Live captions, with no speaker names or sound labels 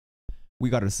we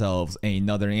got ourselves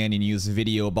another AniNews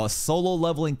video about solo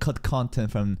leveling cut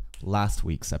content from last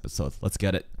week's episode. Let's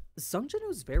get it. Sung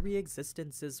Jin-woo's very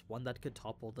existence is one that could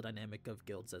topple the dynamic of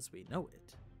guilds as we know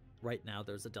it. Right now,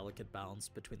 there's a delicate balance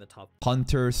between the top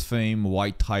Hunters, Fame,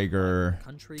 White Tiger,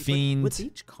 country, Fiend. with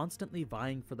each constantly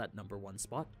vying for that #1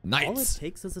 spot. Knights. All it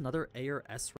takes is another A or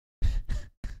S.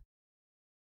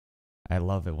 I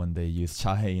love it when they use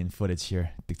Chae-in footage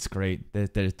here. It's great.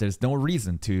 There's no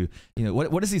reason to, you know,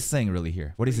 what is he saying really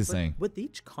here? What is he saying? With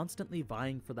each constantly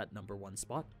vying for that #1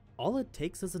 spot, all it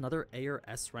takes is another A or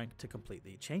S rank to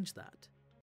completely change that.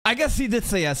 I guess he did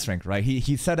say S rank, right?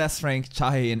 He said S rank.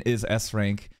 Chae-in is S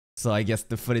rank. So I guess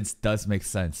the footage does make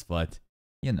sense, but,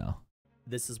 you know.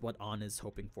 This is what An is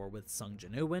hoping for with Sung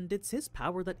Jin-woo, and it's his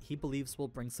power that he believes will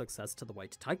bring success to the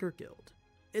White Tiger Guild.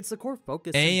 It's a core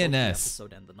focus in both the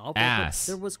episode and the novel, but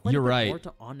there was quite a bit more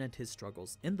to An and his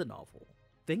struggles in the novel.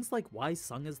 Things like why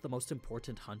Sung is the most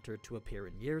important hunter to appear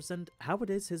in years, and how it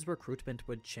is his recruitment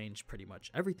would change pretty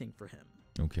much everything for him.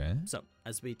 Okay. So,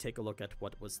 as we take a look at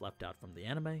what was left out from the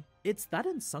anime, it's that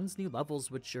and Sung's new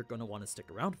levels which you're going to want to stick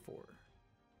around for.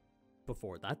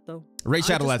 Before that, though, Raid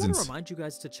Shadow I Legends. just want to remind you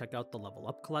guys to check out the Level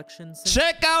Up collections.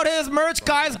 Check out his merch,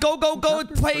 guys. Go,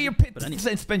 play your and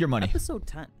spend your money. Episode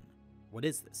 10. What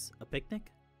is this? A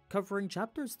picnic? Covering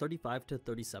chapters 35 to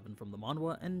 37 from the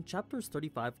manhwa and chapters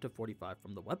 35 to 45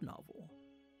 from the web novel.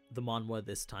 The manhwa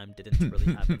this time didn't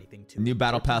really have anything to New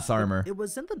battle pass armor. It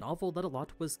was in the novel that a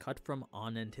lot was cut from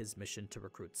An and his mission to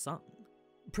recruit Sung.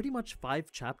 Pretty much 5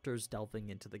 chapters delving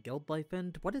into the guild life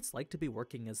and what it's like to be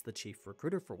working as the chief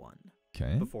recruiter for one.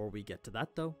 Okay. Before we get to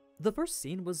that though, the first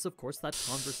scene was of course that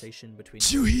conversation between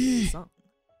Juhi and Sung.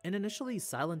 An initially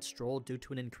silent stroll due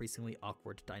to an increasingly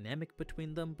awkward dynamic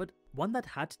between them, but one that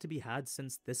had to be had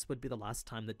since this would be the last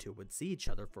time the two would see each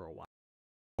other for a while.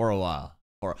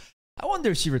 Or I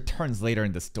wonder if she returns later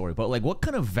in the story, but like what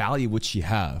kind of value would she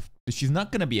have? She's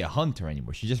not gonna be a hunter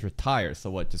anymore. She just retired,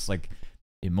 so what, just like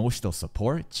emotional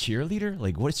support? Cheerleader?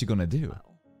 Like what is she gonna do?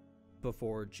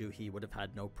 Before, Juhi would have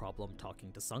had no problem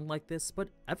talking to Sung like this, but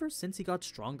ever since he got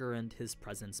stronger and his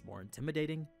presence more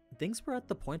intimidating, things were at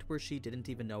the point where she didn't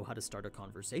even know how to start a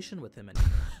conversation with him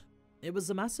anymore. It was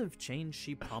a massive change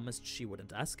she promised she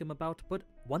wouldn't ask him about, but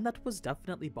one that was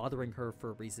definitely bothering her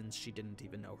for reasons she didn't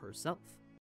even know herself.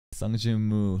 Sung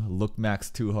Jin-woo looked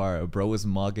Max too hard. Bro was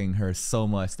mugging her so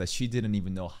much that she didn't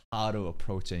even know how to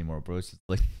approach anymore. Bro, it's just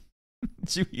like...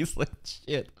 Juhi's like,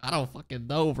 shit, I don't fucking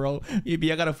know, bro.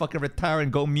 Maybe I gotta fucking retire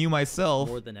and go Mew myself.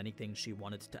 More than anything, she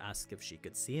wanted to ask if she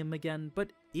could see him again,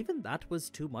 but even that was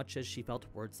too much as she felt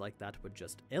words like that would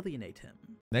just alienate him.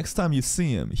 Next time you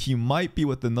see him, he might be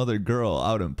with another girl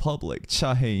out in public.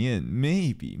 Chae-in,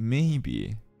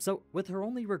 maybe. So, with her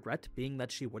only regret being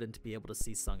that she wouldn't be able to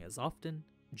see Sung as often,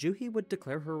 Juhi would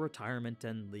declare her retirement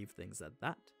and leave things at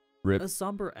that. Rip. A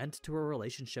somber end to a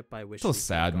relationship I wish so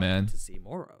sad, man. To see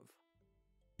more of.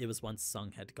 It was once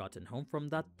Sung had gotten home from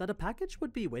that a package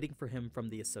would be waiting for him from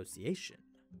the association.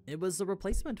 It was a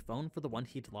replacement phone for the one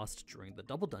he'd lost during the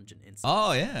Double Dungeon incident.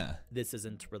 Oh, yeah. This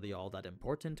isn't really all that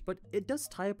important, but it does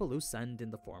tie up a loose end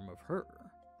in the form of her.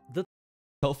 The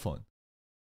cell phone.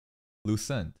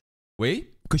 Loose end.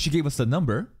 Wait, because she gave us the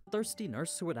number. Thirsty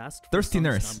nurse who had asked for Thirsty Sung's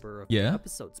nurse. number a Yeah. few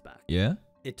episodes back. Yeah.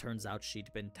 It turns out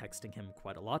she'd been texting him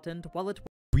quite a lot, and while it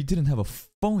we didn't have a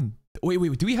phone.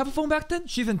 Wait, do we have a phone back then?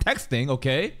 She's in texting,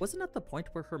 okay. wasn't at the point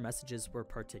where her messages were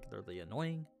particularly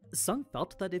annoying, Sung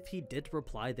felt that if he did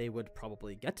reply, they would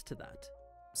probably get to that.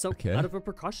 So, out of a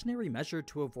precautionary measure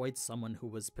to avoid someone who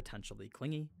was potentially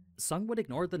clingy, Sung would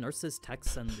ignore the nurse's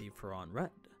texts and leave her on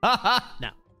read.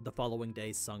 Now, the following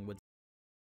day, Sung would...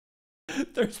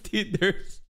 Thirsty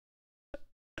nurse.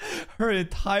 Her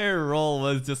entire role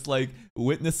was just like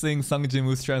witnessing Sung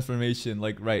Jin-woo's transformation,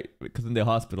 like, right, because in the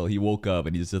hospital he woke up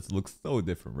and he just looks so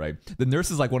different, right? The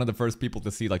nurse is like one of the first people to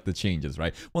see like the changes,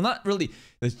 right? Well, not really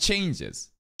the changes.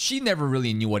 She never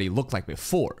really knew what he looked like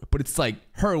before, but it's like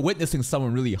her witnessing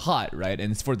someone really hot, right?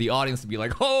 And it's for the audience to be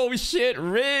like, oh shit,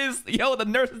 Riz, yo, the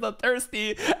nurse is so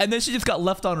thirsty. And then she just got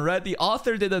left on red. The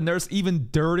author did the nurse even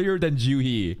dirtier than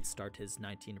Juhi. Start his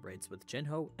 19 raids with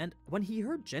Jinho, and when he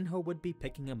heard Jinho would be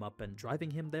picking him up and driving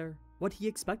him there, what he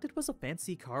expected was a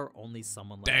fancy car only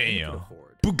someone like him could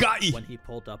afford. Bugatti! When he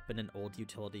pulled up in an old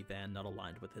utility van not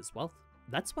aligned with his wealth,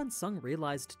 that's when Sung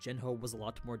realized Jinho was a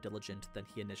lot more diligent than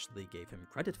he initially gave him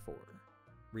credit for.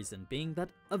 Reason being that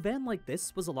a van like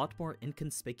this was a lot more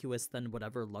inconspicuous than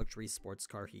whatever luxury sports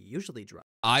car he usually drives.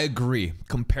 I agree.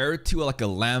 Compared to like a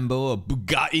Lambo, a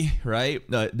Bugatti, right?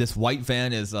 This white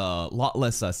van is a lot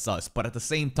less sus. But at the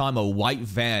same time, a white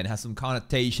van has some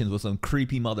connotations with some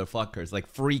creepy motherfuckers, like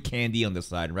free candy on the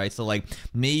side, right? So like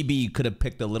maybe you could have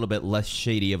picked a little bit less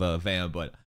shady of a van,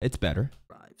 but it's better.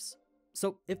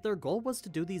 So if their goal was to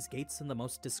do these gates in the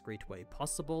most discreet way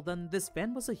possible, then this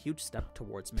van was a huge step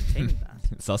towards maintaining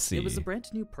that. Sussy. It was a brand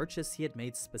new purchase he had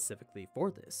made specifically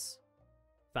for this.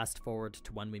 Fast forward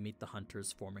to when we meet the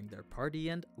hunters forming their party,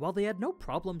 and while they had no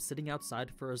problem sitting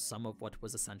outside for a sum of what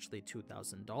was essentially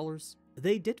 $2,000,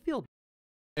 they did feel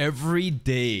every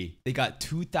day they got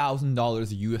 $2,000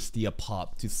 USD a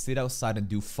pop to sit outside and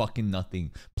do fucking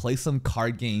nothing, play some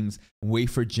card games,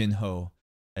 wait for Jinho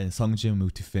and Sung Jin-woo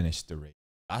to finish the race.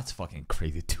 That's fucking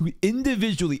crazy.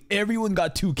 Individually, everyone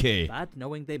got 2K. Bad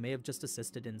knowing they may have just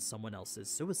assisted in someone else's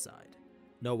suicide.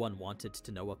 No one wanted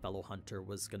to know a fellow hunter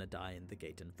was gonna die in the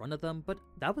gate in front of them, but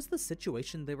that was the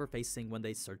situation they were facing when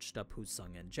they searched up who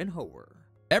Sung and Jinho were.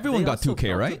 Everyone got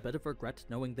 2K, right? A bit of regret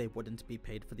knowing they wouldn't be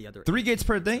paid for the other 3 gates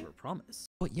per day? Promise.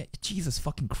 Oh yeah, Jesus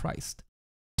fucking Christ.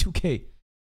 2K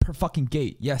per fucking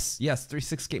gate. Yes,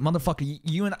 3-6 gate. Motherfucker,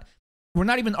 you and I, we're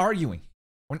not even arguing.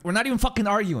 We're not even fucking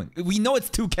arguing. We know it's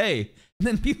 2K. And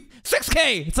then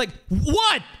 6K! It's like,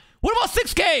 what? What about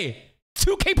 6K?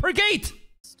 2K per gate!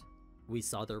 We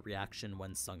saw their reaction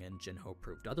when Sung and Jinho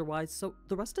proved otherwise, so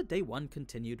the rest of day 1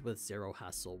 continued with zero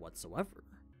hassle whatsoever.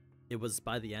 It was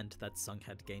by the end that Sung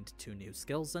had gained 2 new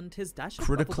skills, and his dash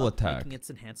critical attack, making its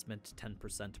enhancement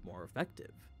 10% more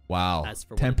effective. Wow, as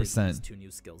for 10%. What these 2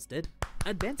 new skills did,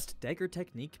 advanced dagger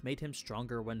technique made him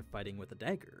stronger when fighting with a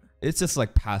dagger. It's just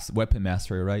like past weapon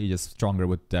mastery, right? You're just stronger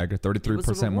with dagger,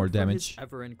 33% more damage.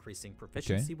 Ever-increasing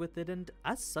proficiency with it, and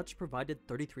as such provided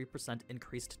 33%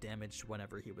 increased damage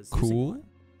whenever he was cool. using one.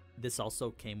 This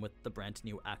also came with the brand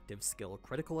new active skill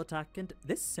critical attack, and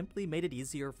this simply made it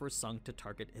easier for Sung to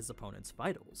target his opponent's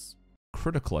vitals.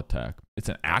 Critical attack. It's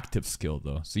an active skill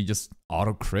though, so you just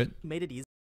auto crit. Made it easy.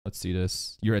 Let's see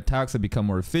this. Your attacks have become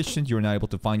more efficient. You are now able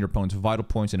to find your opponent's vital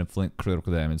points and inflict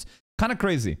critical damage. Kind of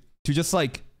crazy to just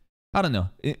like, I don't know.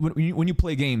 When you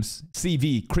play games,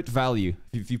 CV, crit value,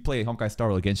 if you play Honkai Star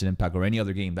Rail, Genshin Impact, or any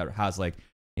other game that has like,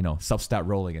 you know, substat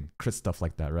rolling and crit stuff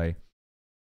like that, right?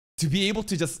 To be able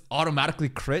to just automatically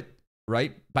crit,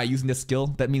 right, by using this skill,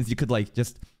 that means you could like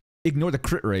just ignore the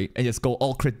crit rate and just go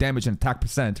all crit damage and attack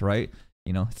percent, right?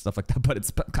 You know, stuff like that, but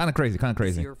it's kind of crazy,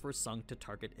 Easier for Sung to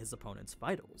target his opponent's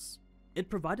vitals.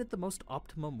 It provided the most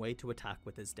optimum way to attack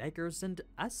with his daggers, and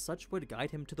as such would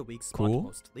guide him to the weak spot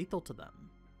most lethal to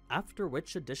them, after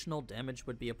which additional damage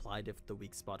would be applied if the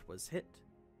weak spot was hit.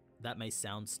 That may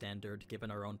sound standard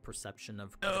given our own perception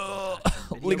of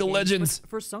League of Legends. But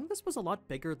for Sung, this was a lot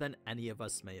bigger than any of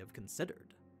us may have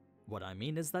considered. What I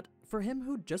mean is that for him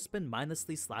who'd just been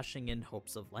mindlessly slashing in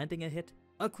hopes of landing a hit,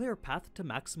 a clear path to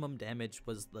maximum damage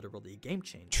was literally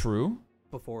game-changing. True.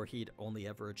 Before he'd only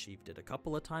ever achieved it a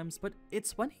couple of times, but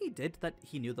it's when he did that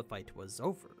he knew the fight was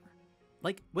over.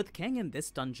 Like, with Kang in this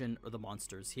dungeon or the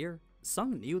monsters here,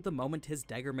 Sung knew the moment his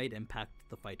dagger made impact,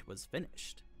 the fight was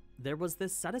finished. There was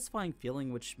this satisfying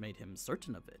feeling which made him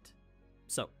certain of it.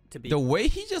 So, to be... The way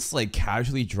he just like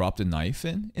casually dropped a knife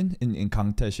in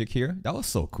Kang Tae-shik here, that was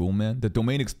so cool, man. The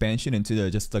domain expansion into the,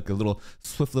 just like a little,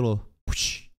 swift little...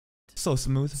 Whoosh. So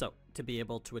smooth. So, to be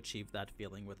able to achieve that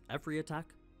feeling with every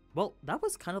attack, well, that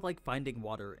was kind of like finding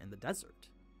water in the desert.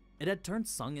 It had turned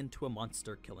Sung into a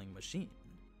monster-killing machine,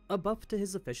 a buff to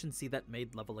his efficiency that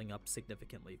made leveling up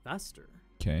significantly faster.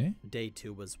 Okay. Day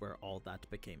 2 was where all that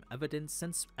became evident,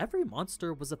 since every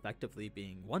monster was effectively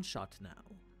being one-shot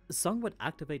now. Sung would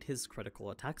activate his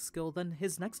critical attack skill, then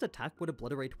his next attack would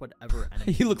obliterate whatever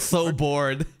enemy. He looked so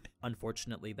bored.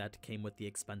 Unfortunately, that came with the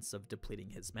expense of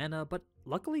depleting his mana, but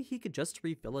luckily he could just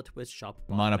refill it with shop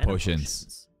mana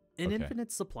potions. An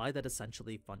infinite supply that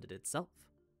essentially funded itself.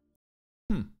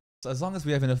 So as long as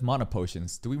we have enough mana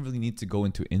potions, do we really need to go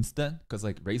into int then? Because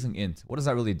like raising int, what does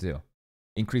that really do?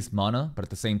 Increase mana, but at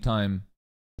the same time,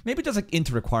 maybe there's like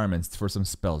int requirements for some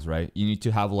spells, right? You need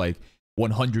to have like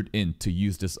 100 int to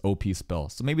use this OP spell.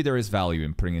 So maybe there is value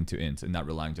in putting into int and not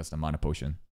relying just on mana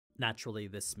potion. Naturally,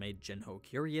 this made Jinho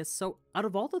curious, so out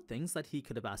of all the things that he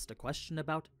could have asked a question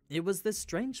about, it was this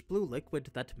strange blue liquid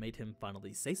that made him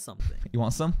finally say something. You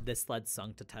want some? This led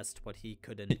Sung to test what he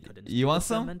could and couldn't do. You want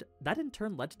some? And that in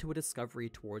turn led to a discovery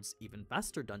towards even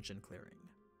faster dungeon clearing.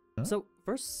 Huh? So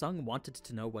first, Sung wanted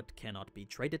to know what cannot be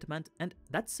traded meant, and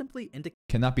that simply indicates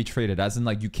cannot be traded, as in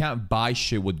like you can't buy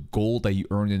shit with gold that you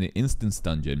earned in the instance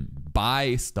dungeon.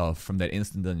 Buy stuff from that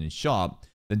instant dungeon shop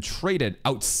then trade it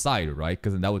outside, right?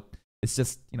 Because then that would, it's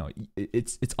just, you know,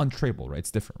 it's untradeable, right?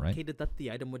 It's different, right? Indicated that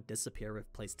the item would disappear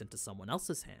if placed into someone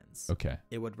else's hands. Okay.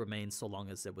 It would remain so long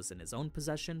as it was in his own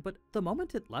possession, but the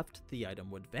moment it left, the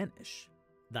item would vanish.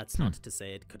 That's not to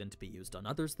say it couldn't be used on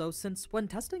others, though, since when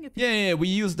testing if yeah, we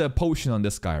used the potion on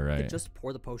this guy, right? He could just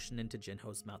pour the potion into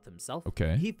Jinho's mouth himself.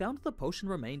 Okay. He found the potion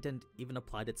remained and even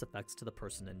applied its effects to the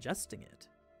person ingesting it.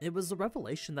 It was a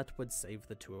revelation that would save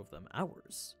the two of them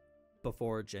hours.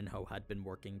 Before, Jinho had been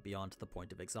working beyond the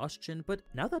point of exhaustion, but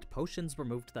now that potions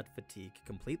removed that fatigue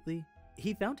completely,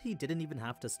 he found he didn't even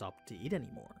have to stop to eat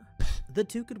anymore. The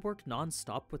two could work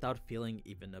non-stop without feeling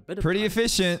even a bit of pretty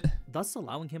efficient, thus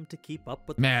allowing him to keep up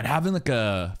with— Man, having like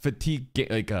a fatigue,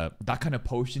 that kind of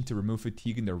potion to remove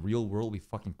fatigue in the real world would be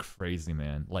fucking crazy,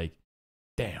 man. Like,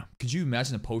 damn, could you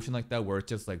imagine a potion like that where it's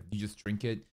just like you just drink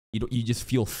it, you just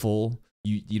feel full,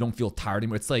 you don't feel tired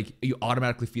anymore. It's like you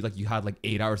automatically feel like you had like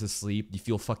 8 hours of sleep, you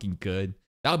feel fucking good.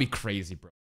 That would be crazy, bro.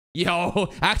 Yo,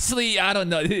 actually, I don't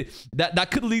know. That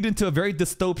could lead into a very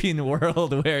dystopian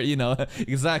world where, you know,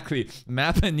 exactly,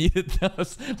 Mappa needed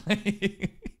those,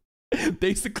 like,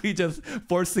 basically just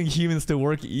forcing humans to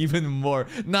work even more.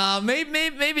 Nah,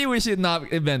 maybe we should not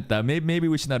invent that. Maybe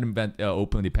we should not invent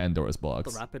openly Pandora's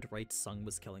box. The rapid rate Sung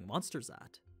was killing monsters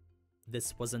at.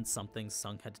 This wasn't something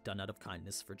Sung had done out of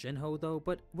kindness for Jinho, though,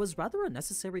 but was rather a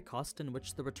necessary cost in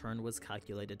which the return was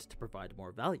calculated to provide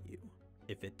more value.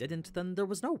 If it didn't, then there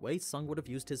was no way Sung would have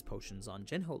used his potions on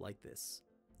Jinho like this.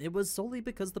 It was solely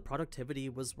because the productivity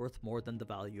was worth more than the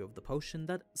value of the potion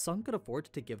that Sung could afford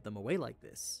to give them away like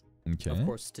this. Okay. Of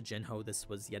course, to Jinho, this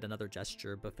was yet another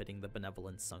gesture befitting the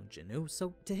benevolent Sung Jinwoo,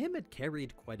 so to him it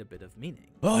carried quite a bit of meaning.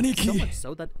 So much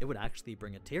so that it would actually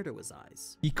bring a tear to his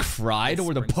eyes. He cried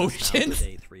over the potion?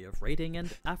 Day 3 of raiding,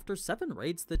 and after 7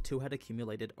 raids, the two had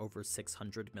accumulated over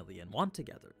 600 million won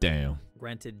together. Damn.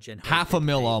 Granted, Jinho half a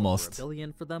mil almost. $1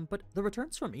 billion for them, but the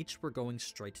returns from each were going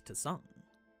straight to Sung.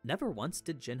 Never once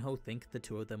did Jinho think the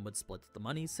two of them would split the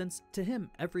money, since to him,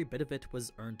 every bit of it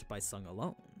was earned by Sung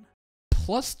alone.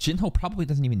 Plus, Jinho probably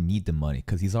doesn't even need the money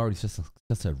because he's already just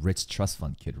a rich trust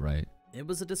fund kid, right? It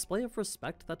was a display of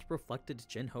respect that reflected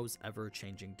Jinho's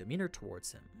ever-changing demeanor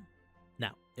towards him.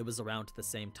 Now, it was around the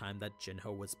same time that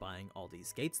Jinho was buying all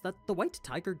these gates that the White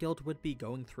Tiger Guild would be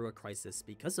going through a crisis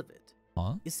because of it.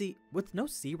 Huh? You see, with no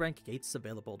C-rank gates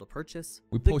available to purchase,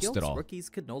 the guild's rookies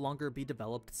could no longer be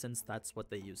developed since that's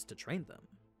what they used to train them.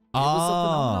 It was a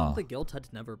phenomenon the guild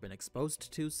had never been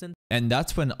exposed to since— And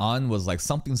that's when An was like,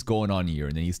 something's going on here,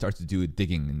 and then he starts to do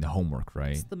digging in the homework,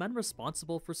 right? The men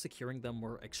responsible for securing them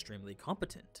were extremely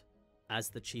competent. As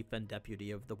the chief and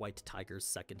deputy of the White Tiger's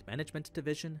 2nd Management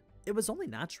Division, it was only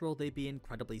natural they be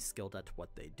incredibly skilled at what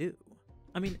they do.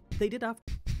 I mean, they did have—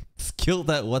 Skilled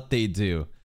at what they do.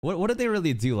 What did they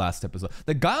really do last episode?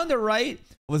 The guy on the right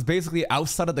was basically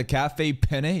outside of the Cafe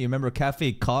Penne. You remember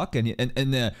Cafe Cock? And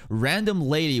the random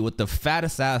lady with the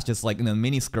fattest ass just like in a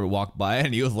miniskirt walked by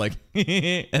and he was like,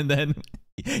 and then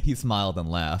he smiled and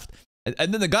laughed.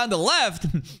 And then the guy on the left,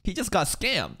 he just got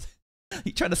scammed.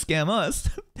 He tried to scam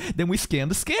us. Then we scammed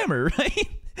the scammer, right?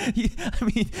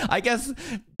 I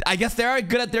guess they are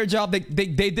good at their job. They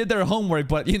did their homework,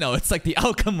 but you know, it's like the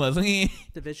outcome was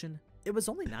division. It was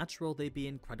only natural they be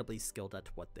incredibly skilled at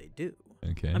what they do.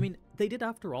 Okay. I mean, they did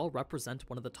after all represent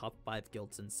one of the top 5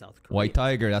 guilds in South Korea. White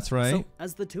Tiger, that's right. So,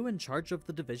 as the two in charge of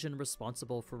the division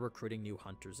responsible for recruiting new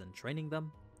hunters and training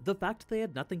them, the fact they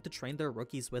had nothing to train their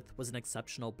rookies with was an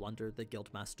exceptional blunder the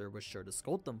guildmaster was sure to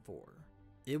scold them for.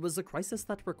 It was a crisis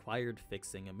that required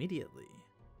fixing immediately.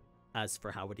 As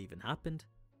for how it even happened,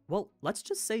 well, let's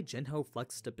just say Jinho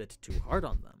flexed a bit too hard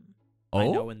on them. Oh? I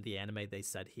know in the anime they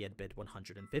said he had bid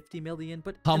 150 million,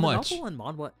 but how in much? The novel and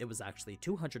manhwa it was actually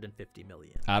 250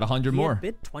 million. Add 100 more. He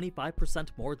had bid 25%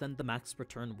 more than the max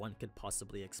return one could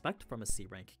possibly expect from a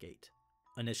C-rank gate.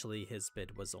 Initially, his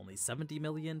bid was only 70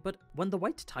 million, but when the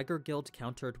White Tiger Guild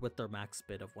countered with their max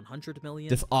bid of 100 million,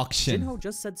 this auction, Jinho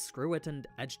just said screw it and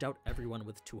edged out everyone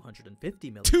with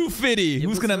 250 million. 250!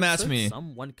 Who's gonna match me?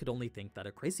 Some one could only think that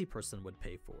a crazy person would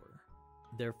pay for.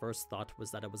 Their first thought was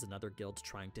that it was another guild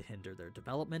trying to hinder their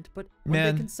development, but when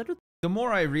they considered— the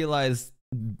more I realize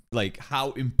like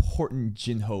how important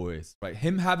Jinho is, right?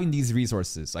 Him having these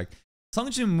resources, like Sung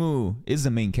Jin-woo is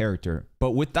the main character,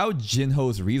 but without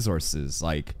Jinho's resources,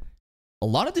 like a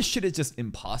lot of this shit is just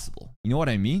impossible. You know what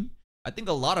I mean? I think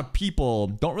a lot of people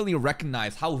don't really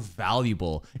recognize how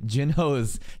valuable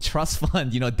Jinho's trust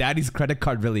fund, you know, daddy's credit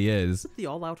card really is. The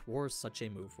all-out war such a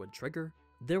move would trigger,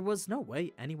 there was no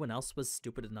way anyone else was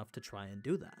stupid enough to try and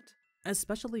do that,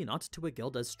 especially not to a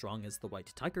guild as strong as the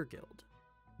White Tiger Guild.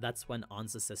 That's when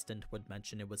An's assistant would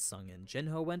mention it was Sung and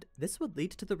Jinho, and this would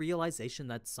lead to the realization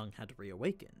that Sung had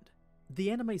reawakened.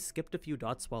 The anime skipped a few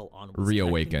dots while An was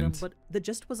reawakened, them, but the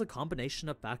gist was a combination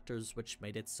of factors which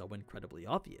made it so incredibly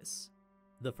obvious.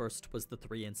 The first was the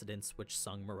 3 incidents which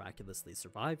Sung miraculously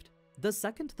survived. The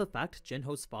second, the fact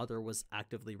Jinho's father was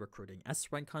actively recruiting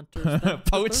S-rank hunters.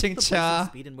 Poaching Cha. The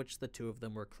speed in which the two of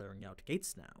them were clearing out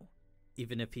gates now.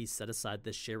 Even if he set aside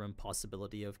the sheer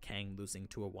impossibility of Kang losing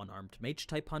to a one-armed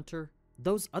mage-type hunter,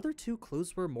 those other 2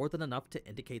 clues were more than enough to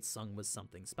indicate Sung was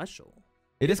something special.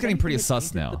 It is getting pretty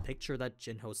sus now. The picture that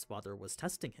Jinho's father was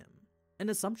testing him, an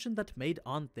assumption that made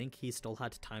An think he still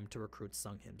had time to recruit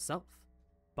Sung himself.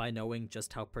 By knowing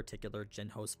just how particular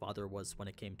Jinho's father was when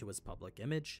it came to his public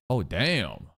image. Oh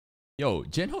damn. Yo,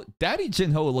 Daddy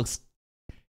Jinho looks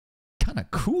kind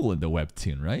of cool in the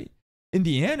webtoon, right? In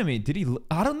the anime, did he?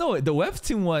 I don't know. The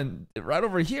webtoon one right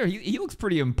over here, he looks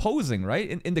pretty imposing,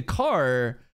 right? In the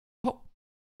car. Oh.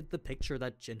 The picture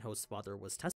that Jinho's father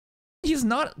was testing. He's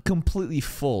not completely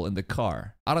full in the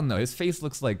car. I don't know. His face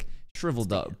looks like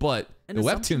shriveled up, but the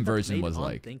webtoon version was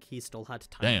like. I think he still had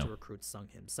time to recruit Sung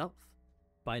himself.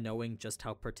 By knowing just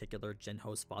how particular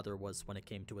Jinho's father was when it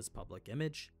came to his public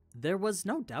image, there was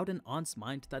no doubt in An's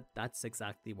mind that that's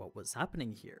exactly what was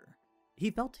happening here. He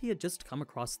felt he had just come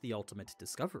across the ultimate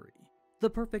discovery, the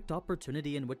perfect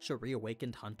opportunity in which a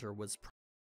reawakened hunter was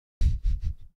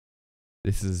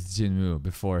This is Jinwoo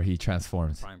before he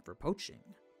transforms. Prime for poaching.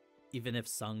 Even if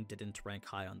Sung didn't rank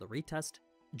high on the retest,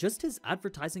 just his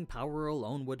advertising power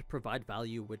alone would provide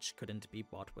value which couldn't be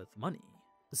bought with money.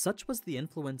 Such was the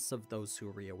influence of those who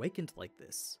reawakened like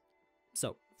this.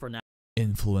 So, for now,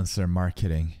 influencer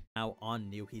marketing. Now An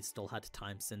knew he still had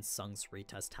time since Sung's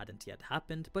retest hadn't yet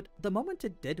happened, but the moment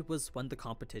it did was when the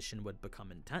competition would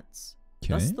become intense.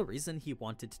 Thus the reason he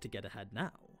wanted to get ahead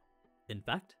now. In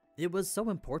fact, it was so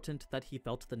important that he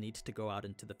felt the need to go out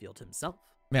into the field himself.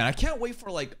 Man, I can't wait for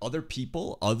like other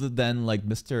people other than like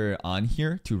Mr. An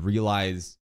here to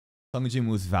realize Sung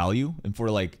Jin-woo's value and for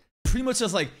like pretty much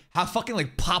just like have fucking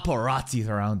like paparazzis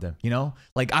around him, you know?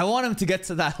 Like I want him to get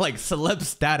to that like celeb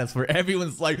status where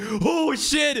everyone's like, oh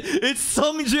shit, it's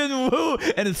Sung Jin-woo.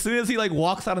 And as soon as he like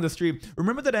walks out on the street,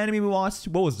 remember that anime we watched?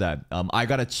 What was that? I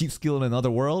Got a Cheat Skill in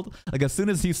Another World. Like as soon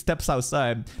as he steps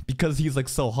outside, because he's like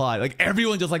so hot, like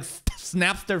everyone just like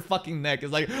snaps their fucking neck.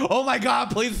 It's like, oh my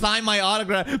god, please sign my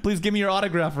autograph. Please give me your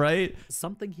autograph, right?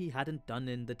 Something he hadn't done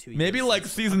in the 2 years. Maybe like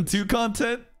season 2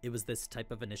 content? It was this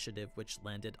type of initiative which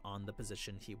landed on the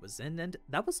position he was in, and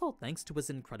that was all thanks to his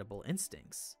incredible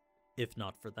instincts. If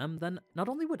not for them, then not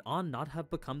only would An not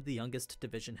have become the youngest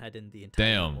division head in the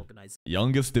entire organization.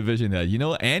 Youngest division head. You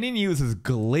know, AniNews is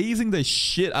glazing the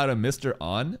shit out of Mr.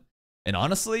 An. And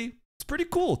honestly, it's pretty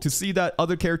cool to see that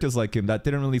other characters like him that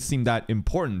didn't really seem that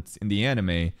important in the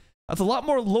anime. That's a lot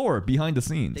more lore behind the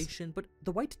scenes. But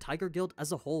the White Tiger Guild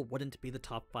as a whole wouldn't be the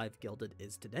top 5 guild it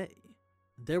is today.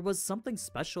 There was something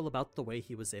special about the way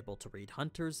he was able to read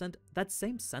hunters, and that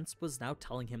same sense was now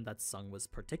telling him that Sung was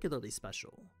particularly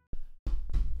special.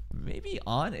 Maybe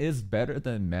An is better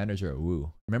than Manager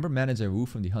Wu. Remember Manager Wu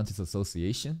from the Hunters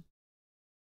Association?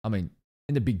 I mean,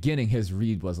 in the beginning his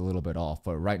read was a little bit off,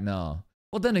 but right now...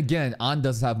 Well then again, An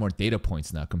does have more data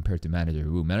points now compared to Manager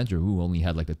Wu. Manager Wu only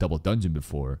had like the double dungeon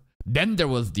before. Then there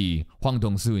was the Hwang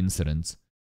Dong-soo incident.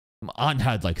 An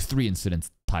had like 3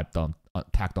 incidents tacked on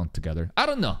together. I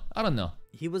don't know.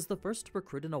 He was the first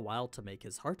recruit in a while to make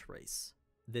his heart race.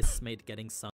 This made getting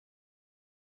Sung.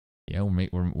 Yeah,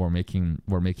 we're making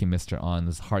Mr.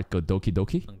 An's heart go doki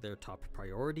doki. Their top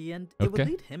priority, and it would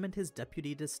lead him and his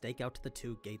deputy to stake out the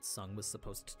 2 gates Sung was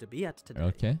supposed to be at today.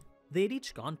 Okay. They'd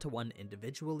each gone to one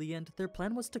individually, and their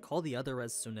plan was to call the other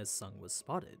as soon as Sung was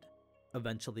spotted.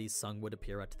 Eventually, Sung would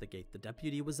appear at the gate the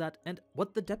deputy was at, and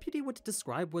what the deputy would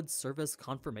describe would serve as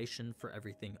confirmation for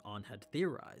everything An had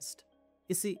theorized.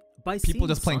 You see, by people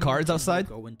just playing cards outside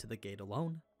go into the gate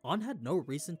alone, An had no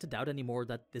reason to doubt anymore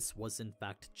that this was in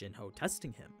fact Jinho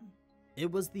testing him. It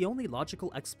was the only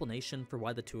logical explanation for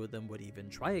why the 2 of them would even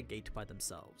try a gate by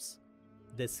themselves.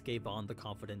 This gave An the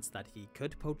confidence that he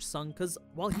could poach Sung, cause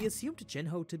while he assumed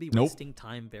Jinho to be wasting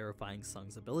time verifying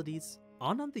Sung's abilities,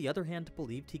 An on the other hand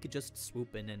believed he could just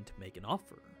swoop in and make an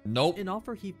offer. An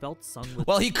offer he felt Sung would—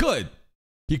 Well, he could.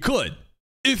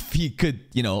 If he could,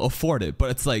 you know, afford it.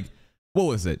 But it's like, what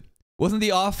was it? Wasn't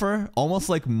the offer almost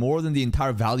like more than the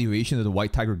entire valuation of the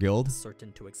White Tiger Guild?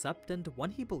 Certain to accept, and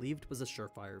one he believed was a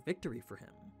surefire victory for him.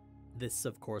 This,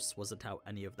 of course, wasn't how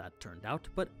any of that turned out,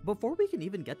 but before we can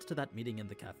even get to that meeting in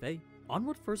the cafe, An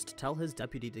would first tell his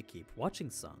deputy to keep watching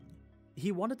Sung.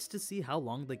 He wanted to see how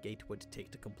long the gate would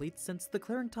take to complete, since the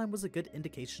clearing time was a good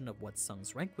indication of what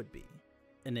Sung's rank would be.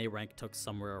 An A rank took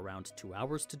somewhere around 2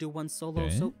 hours to do one solo,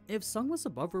 so if Sung was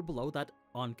above or below that,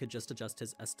 On could just adjust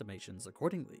his estimations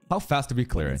accordingly. How fast to be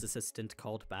clear? When his assistant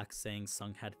called back saying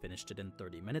Sung had finished it in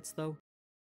 30 minutes though.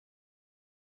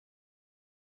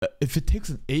 If it takes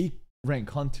an A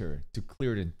rank hunter to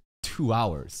clear it in 2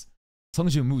 hours, Sung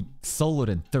Jin-woo soloed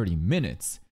in 30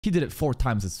 minutes. He did it 4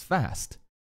 times as fast.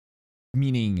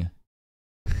 Meaning,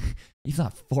 he's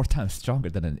not 4 times stronger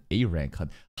than an A rank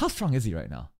hunter. How strong is he right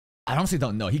now? I honestly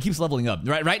don't know. He keeps leveling up.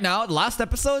 Right now, the last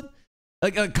episode,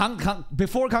 like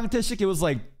before Kang Tae-sik, it was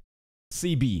like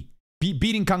CB.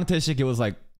 Beating Kang Tae-sik, it was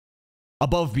like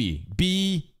above B.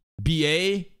 B,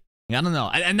 BA. I don't know.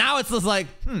 And now it's just like,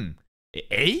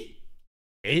 A?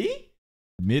 A?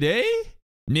 Mid A?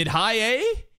 Mid high A?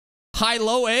 High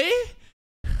low A?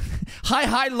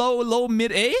 high low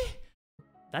mid A?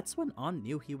 That's when On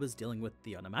knew he was dealing with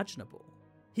the unimaginable.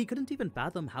 He couldn't even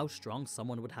fathom how strong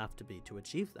someone would have to be to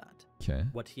achieve that. Okay.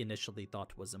 What he initially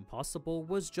thought was impossible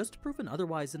was just proven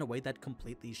otherwise in a way that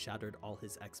completely shattered all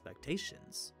his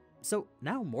expectations. So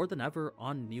now more than ever,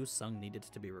 On knew Sung needed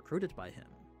to be recruited by him.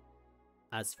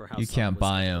 As for how you Sung can't was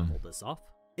buy able him. to pull this off,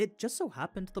 it just so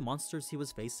happened the monsters he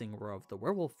was facing were of the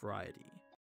werewolf variety.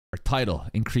 Our title,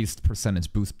 increased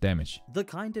percentage boost damage. The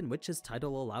kind in which his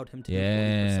title allowed him to do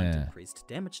 40% increased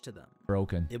damage to them.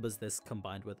 Broken. It was this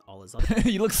combined with all his other...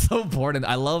 He looks so bored, and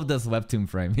I love this webtoon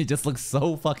frame. He just looks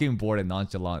so fucking bored and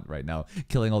nonchalant right now,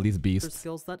 killing all these beasts.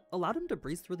 Skills that allowed him to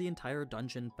breeze through the entire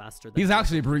dungeon faster than... He's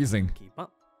actually breezing. Keep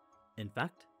up. In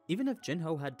fact, even if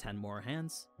Jinho had 10 more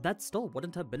hands, that still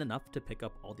wouldn't have been enough to pick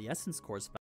up all the essence cores.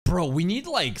 Bro, we need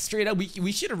like straight up,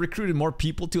 we should have recruited more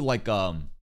people to like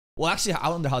well, actually, I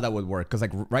wonder how that would work, because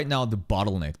like right now the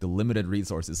bottleneck, the limited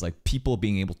resources, like people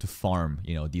being able to farm,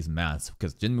 you know, these mats,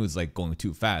 because Jinwoo's like going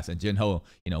too fast, and Jinho,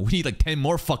 you know, we need like 10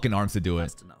 more fucking arms to do it.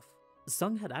 Fast enough.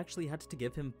 Sung had actually had to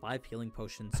give him 5 healing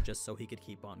potions just so he could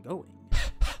keep on going.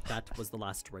 That was the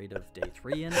last raid of day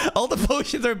 3, and all the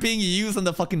potions are being used on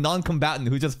the fucking non-combatant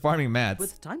who's just farming mats.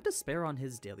 With time to spare on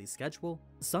his daily schedule,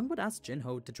 Sung would ask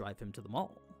Jinho to drive him to the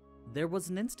mall. There was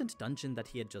an instant dungeon that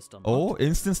he had just unlocked. Oh,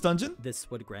 instance dungeon? This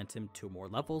would grant him 2 more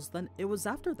levels, then it was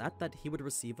after that that he would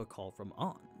receive a call from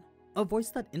On. A voice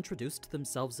that introduced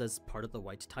themselves as part of the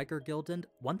White Tiger Guild, and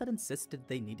one that insisted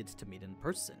they needed to meet in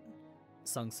person.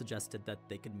 Sung suggested that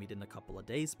they could meet in a couple of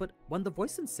days, but when the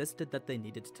voice insisted that they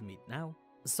needed to meet now,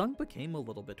 Sung became a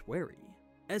little bit wary.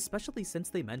 Especially since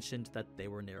they mentioned that they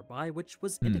were nearby, which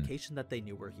was indication that they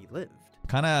knew where he lived.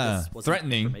 Kinda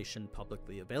threatening. Information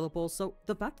publicly available, so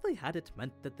the fact they had it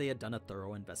meant that they had done a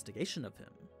thorough investigation of him.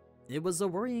 It was a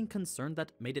worrying concern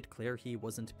that made it clear he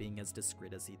wasn't being as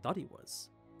discreet as he thought he was.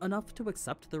 Enough to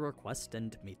accept the request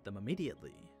and meet them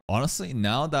immediately. Honestly,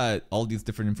 now that all these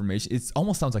different information, it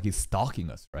almost sounds like he's stalking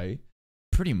us, right?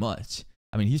 Pretty much.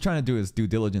 I mean, he's trying to do his due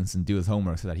diligence and do his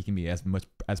homework so that he can be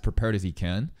as prepared as he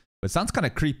can. But it sounds kind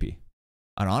of creepy.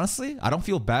 And honestly, I don't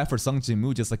feel bad for Sung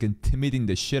Jin-woo just like intimidating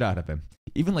the shit out of him.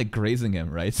 Even like grazing him,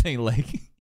 right? Saying like...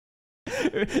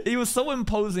 he was so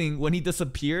imposing when he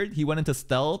disappeared. He went into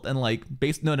stealth and like...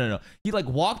 No. He like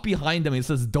walked behind him and he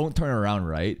says, don't turn around,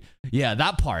 right? Yeah,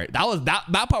 that part.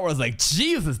 That part was like,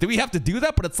 Jesus, do we have to do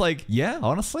that? But it's like, yeah,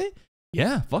 honestly?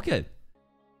 Yeah, fuck it.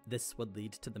 This would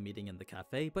lead to the meeting in the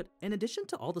cafe, but in addition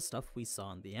to all the stuff we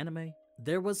saw in the anime,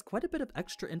 there was quite a bit of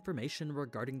extra information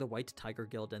regarding the White Tiger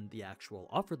Guild and the actual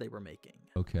offer they were making.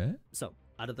 Okay. So,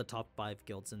 out of the top 5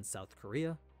 guilds in South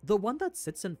Korea, the one that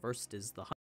sits in first is the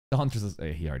Hunters.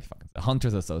 He already fucking said.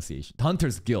 Hunters Association.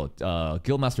 Hunters Guild.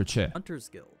 Guildmaster Che. Hunters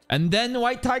Guild. And then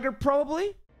White Tiger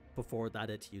probably? Before that,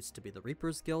 it used to be the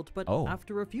Reapers Guild, but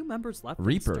after a few members left,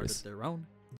 Reapers started their own.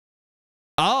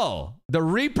 Oh, the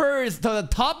Reapers, the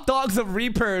top dogs of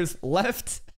Reapers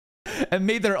left and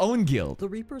made their own guild. The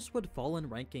Reapers would fall in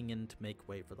ranking and make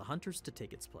way for the Hunters to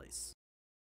take its place.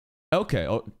 Okay.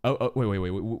 Wait.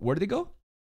 Where did they go?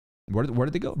 Where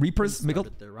did they go? Reapers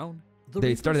started their own.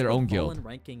 They started their own guild. Fall in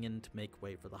ranking and make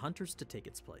way for the Hunters to take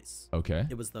its place. Okay.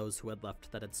 It was those who had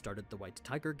left that had started the White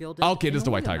Tiger Guild. Okay, this is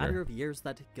the White Tiger. In a matter of years,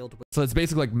 that guild was... So it's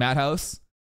basically like Madhouse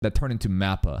that turned into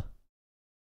Mappa.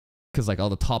 Because like all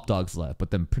the top dogs left,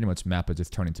 but then pretty much Mappa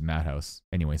just turned into Madhouse.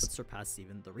 Anyways. Would surpass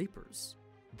even the Reapers.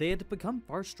 They had become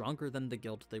far stronger than the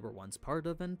guild they were once part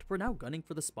of, and were now gunning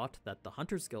for the spot that the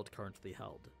Hunters Guild currently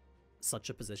held. Such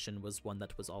a position was one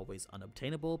that was always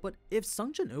unobtainable, but if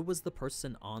Sung Jin-woo was the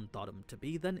person On thought him to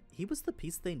be, then he was the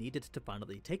piece they needed to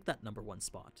finally take that #1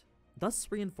 spot, thus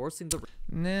reinforcing the...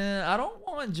 Nah, I don't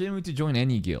want Jin-woo to join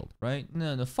any guild, right?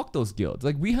 No, fuck those guilds.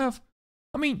 Like we have...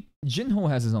 I mean, Jinho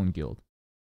has his own guild.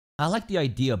 I like the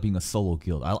idea of being a solo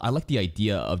guild. I like the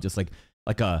idea of just like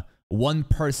a one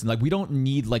person. Like, we don't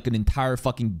need like an entire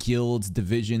fucking guilds,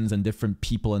 divisions, and different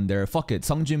people in there. Fuck it.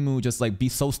 Sung Jin-woo just like be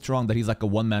so strong that he's like a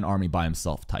one-man army by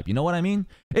himself type. You know what I mean?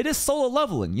 It is solo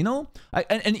leveling, you know?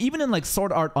 And even in like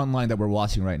Sword Art Online that we're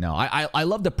watching right now, I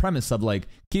love the premise of like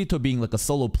Kirito being like a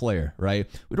solo player, right?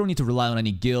 We don't need to rely on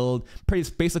any guild.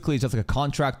 Basically, it's just like a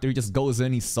contractor. He just goes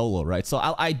in, he's solo, right? So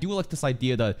I do like this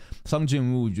idea that Sung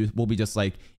Jin-woo will be just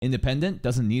like independent,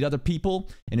 doesn't need other people,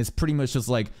 and is pretty much just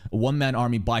like a one-man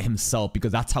army by himself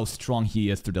because that's how strong he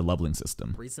is through the leveling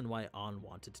system. Reason why An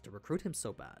wanted to recruit him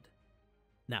so bad.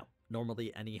 Now,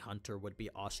 normally any hunter would be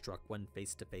awestruck when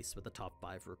face-to-face with a top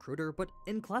 5 recruiter, but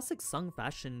in classic Sung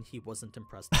fashion, he wasn't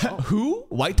impressed at all. Who?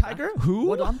 White Tiger? Who?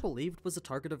 What An believed was a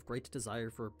target of great desire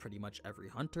for pretty much every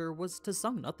hunter was to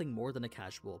Sung nothing more than a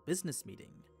casual business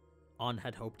meeting. An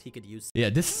had hoped he could use... Yeah,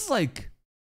 this is like...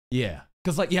 Yeah.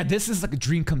 Because like, yeah, this is like a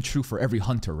dream come true for every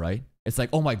hunter, right? It's like,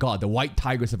 oh my god, the White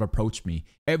Tigers have approached me.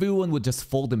 Everyone would just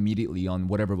fold immediately on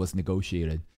whatever was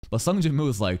negotiated. But Sung Jin-woo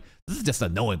is like, this is just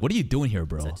annoying. What are you doing here,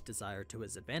 bro? Set desire to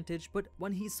his advantage, but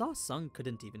when he saw Sung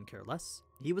couldn't even care less,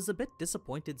 he was a bit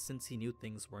disappointed since he knew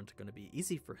things weren't going to be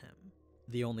easy for him.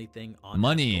 The only thing on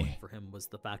going for him was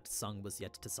the fact Sung was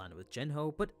yet to sign with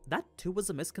Jinho, but that too was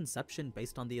a misconception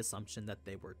based on the assumption that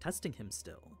they were testing him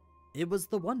still. It was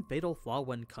the one fatal flaw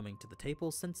when coming to the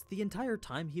table, since the entire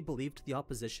time he believed the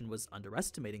opposition was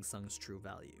underestimating Sung's true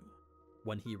value.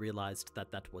 When he realized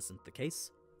that that wasn't the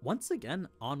case, once again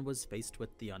An was faced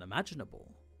with the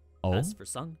unimaginable. As for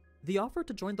Sung, the offer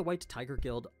to join the White Tiger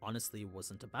Guild honestly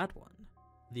wasn't a bad one.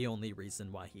 The only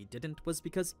reason why he didn't was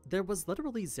because there was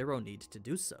literally zero need to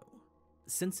do so.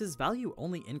 Since his value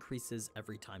only increases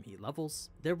every time he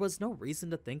levels, there was no reason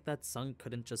to think that Sung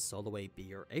couldn't just solo a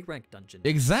B or A rank dungeon.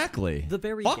 Exactly. The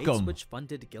very gates which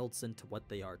funded guilds into what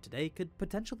they are today could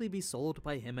potentially be sold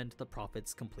by him and the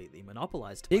profits completely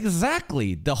monopolized by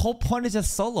Exactly. The whole point is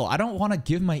just solo. I don't want to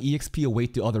give my EXP away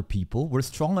to other people. We're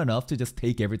strong enough to just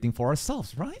take everything for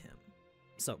ourselves, right?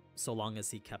 So long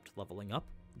as he kept leveling up,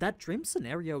 that dream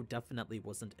scenario definitely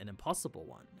wasn't an impossible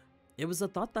one. It was a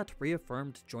thought that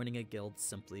reaffirmed joining a guild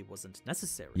simply wasn't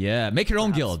necessary. Yeah, make your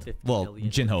own guild. Well,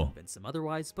 Jinho. Convince him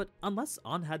otherwise, but unless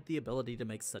An had the ability to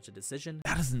make such a decision,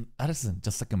 that isn't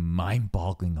just like a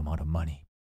mind-boggling amount of money.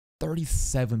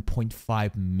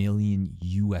 37.5 million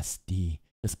USD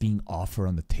that's being offered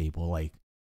on the table. Like,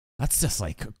 that's just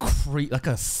like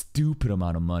a stupid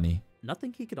amount of money.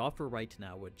 Nothing he could offer right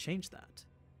now would change that.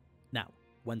 Now,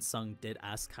 when Sung did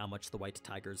ask how much the White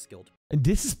Tigers Guild... And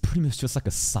this is pretty much just like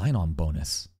a sign-on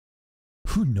bonus.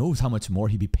 Who knows how much more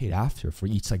he'd be paid after for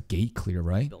each like gate clear,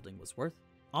 right? ...building was worth.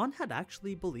 An had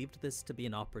actually believed this to be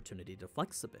an opportunity to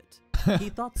flex a bit. He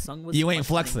thought Sung was you ain't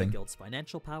flexing the guild's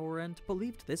financial power and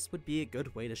believed this would be a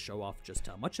good way to show off just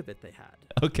how much of it they had.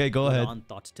 Okay, go ahead. What An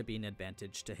thought to be an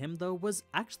advantage to him, though, was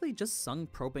actually just Sung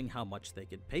probing how much they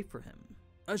could pay for him.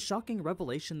 A shocking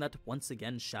revelation that once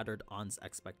again shattered An's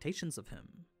expectations of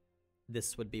him.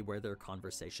 This would be where their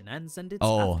conversation ends, and it's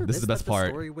after this that the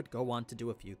story would go on to do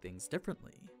a few things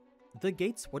differently. The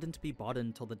gates wouldn't be bought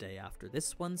until the day after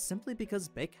this one, simply because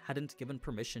Baek hadn't given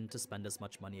permission to spend as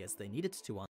much money as they needed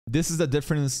to on. This is the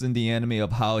difference in the anime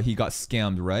of how he got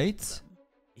scammed, right?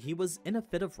 He was in a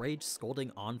fit of rage,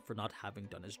 scolding An for not having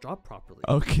done his job properly.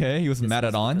 Okay, he was mad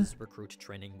at An. Recruit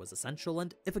training was essential,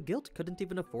 and if a guild couldn't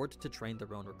even afford to train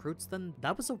their own recruits, then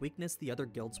that was a weakness the other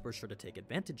guilds were sure to take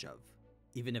advantage of.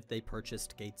 Even if they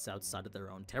purchased gates outside of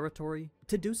their own territory,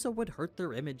 to do so would hurt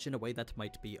their image in a way that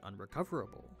might be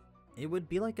unrecoverable. It would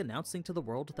be like announcing to the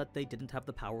world that they didn't have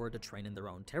the power to train in their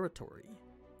own territory.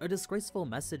 A disgraceful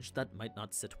message that might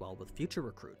not sit well with future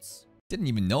recruits. Didn't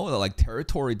even know that like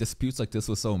territory disputes like this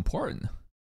was so important.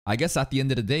 I guess at the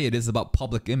end of the day, it is about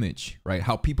public image, right?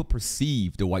 How people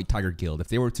perceive the White Tiger Guild. If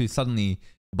they were to suddenly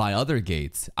buy other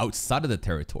gates outside of the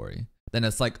territory, then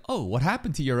it's like, oh, what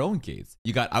happened to your own gates?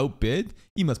 You got outbid?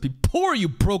 You must be poor, you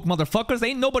broke motherfuckers.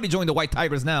 Ain't nobody joined the White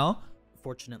Tigers now.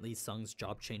 Fortunately, Sung's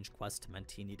job change quest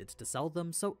meant he needed to sell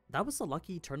them, so that was a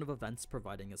lucky turn of events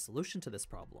providing a solution to this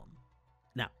problem.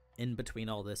 Now, in between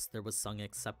all this, there was Sung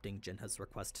accepting Jinha's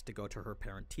request to go to her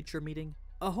parent-teacher meeting,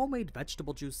 a homemade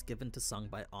vegetable juice given to Sung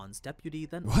by An's deputy,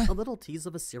 then a little tease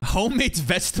of a cereal. Homemade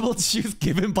vegetable juice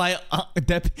given by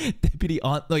deputy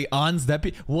An, like An's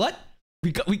deputy? What?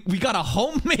 We got a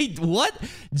homemade what?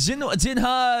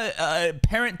 Jinha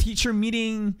parent-teacher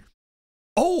meeting.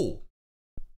 Oh!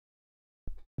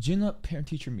 Jinha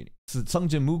parent-teacher meeting. So Sung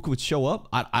Jin-mook would show up?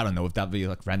 I don't know if that'd be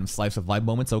like random slice of life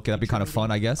moments. Okay, that'd be kind of fun,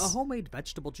 I guess. A homemade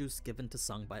vegetable juice given to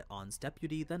Sung by An's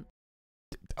deputy, then...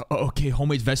 Okay,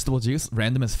 homemade vegetable juice?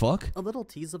 Random as fuck? A little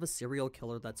tease of a serial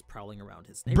killer that's prowling around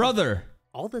his neighborhood. Brother!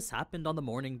 All this happened on the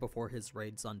morning before his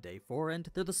raids on day 4, and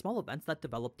they're the small events that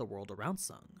develop the world around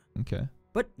Sung. Okay.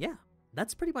 But yeah,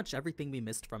 that's pretty much everything we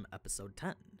missed from episode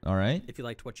 10. All right. If you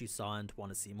liked what you saw and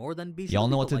want to see more, then be sure Y'all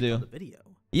to know leave what a to like do. on the video.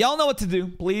 Y'all know what to do.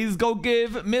 Please go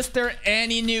give Mr.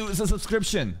 AniNews a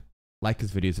subscription. Like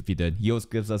his videos if you did. He always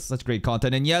gives us such great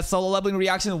content. And yes, Solo Leveling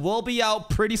Reaction will be out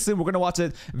pretty soon. We're going to watch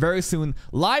it very soon.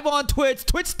 Live on Twitch.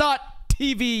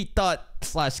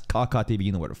 Twitch.tv/KakaTV.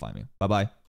 You know where to find me. Bye-bye.